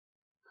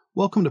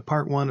Welcome to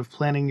part 1 of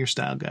planning your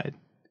style guide.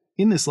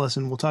 In this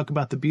lesson, we'll talk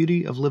about the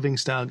beauty of living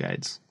style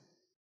guides.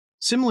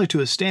 Similar to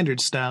a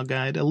standard style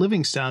guide, a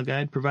living style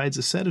guide provides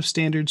a set of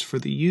standards for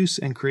the use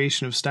and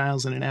creation of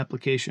styles in an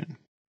application.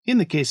 In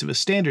the case of a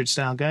standard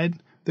style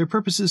guide, their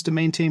purpose is to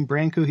maintain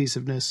brand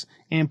cohesiveness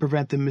and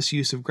prevent the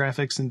misuse of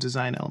graphics and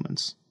design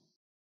elements.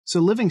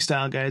 So living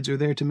style guides are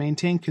there to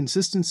maintain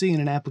consistency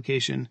in an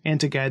application and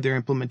to guide their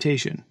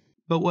implementation.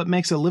 But what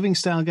makes a living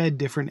style guide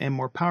different and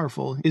more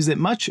powerful is that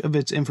much of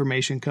its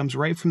information comes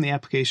right from the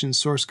application's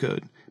source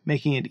code,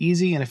 making it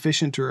easy and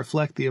efficient to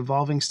reflect the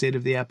evolving state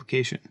of the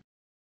application.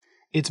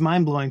 It's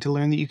mind-blowing to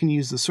learn that you can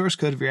use the source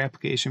code of your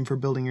application for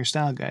building your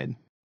style guide.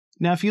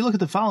 Now, if you look at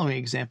the following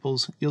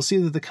examples, you'll see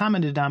that the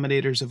common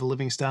denominators of a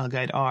living style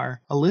guide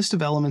are a list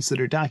of elements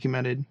that are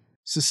documented,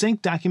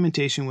 succinct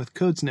documentation with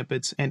code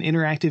snippets, and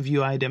interactive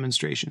UI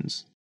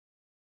demonstrations.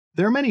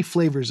 There are many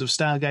flavors of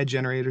style guide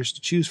generators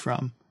to choose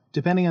from,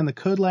 depending on the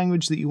code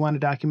language that you want to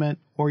document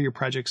or your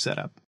project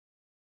setup.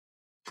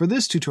 For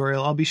this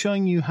tutorial, I'll be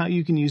showing you how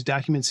you can use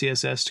Document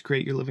CSS to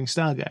create your living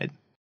style guide.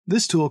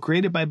 This tool,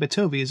 created by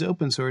Bitovi, is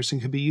open source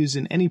and can be used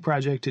in any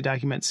project to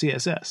document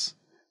CSS.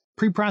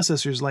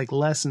 Preprocessors like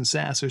Less and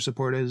Sass are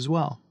supported as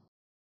well.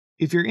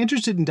 If you're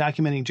interested in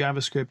documenting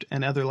JavaScript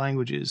and other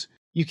languages,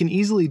 you can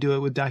easily do it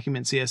with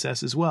Document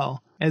CSS as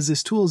well, as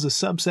this tool is a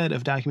subset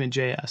of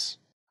Document.js.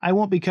 I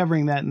won't be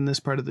covering that in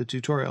this part of the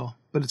tutorial,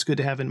 but it's good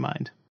to have in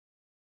mind.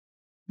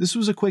 This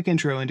was a quick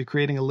intro into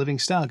creating a living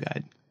style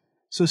guide,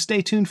 so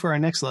stay tuned for our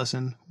next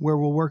lesson where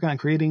we'll work on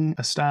creating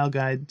a style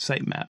guide sitemap.